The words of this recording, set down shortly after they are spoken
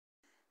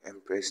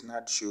Empress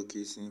Nard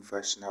showcasing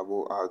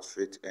fashionable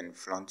outfits and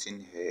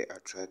flaunting her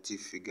attractive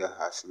figure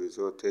has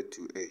resulted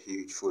to a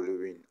huge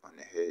following on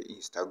her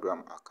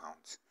Instagram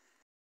account.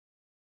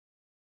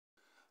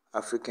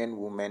 African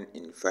woman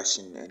in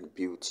fashion and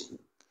beauty.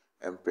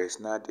 Empress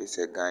Nard is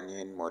a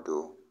Ghanaian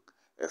model,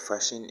 a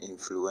fashion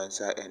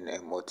influencer and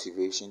a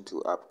motivation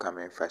to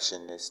upcoming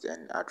fashionists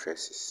and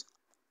actresses.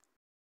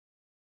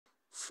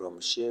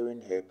 From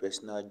sharing her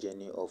personal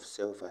journey of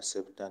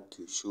self-acceptance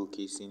to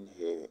showcasing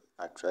her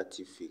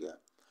attractive figure,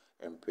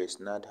 Empress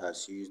Nard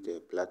has used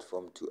her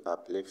platform to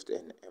uplift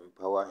and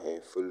empower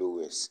her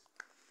followers.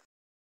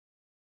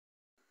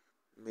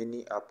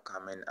 Many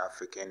upcoming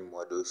African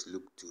models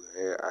look to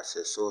her as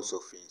a source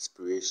of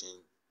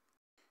inspiration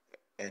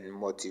and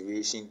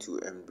motivation to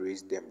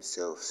embrace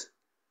themselves.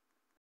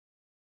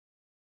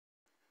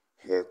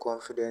 Her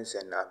confidence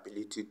and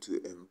ability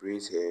to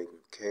embrace her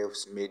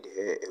curves made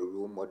her a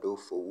role model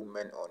for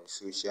women on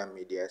social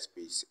media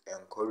space,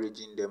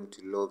 encouraging them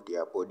to love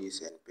their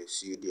bodies and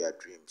pursue their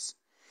dreams.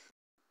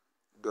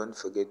 Don't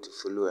forget to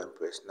follow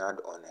Empress Nard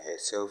on her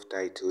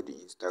self-titled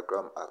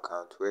Instagram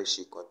account where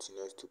she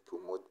continues to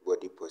promote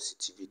body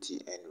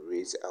positivity and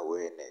raise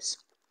awareness.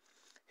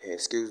 Her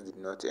skills do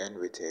not end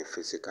with her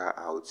physical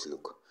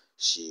outlook.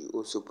 She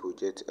also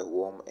projects a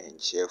warm and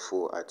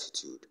cheerful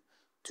attitude.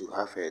 To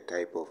have her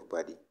type of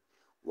body,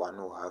 one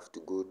will have to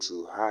go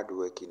through hard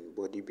work in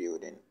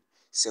bodybuilding,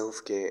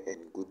 self-care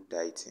and good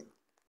dieting.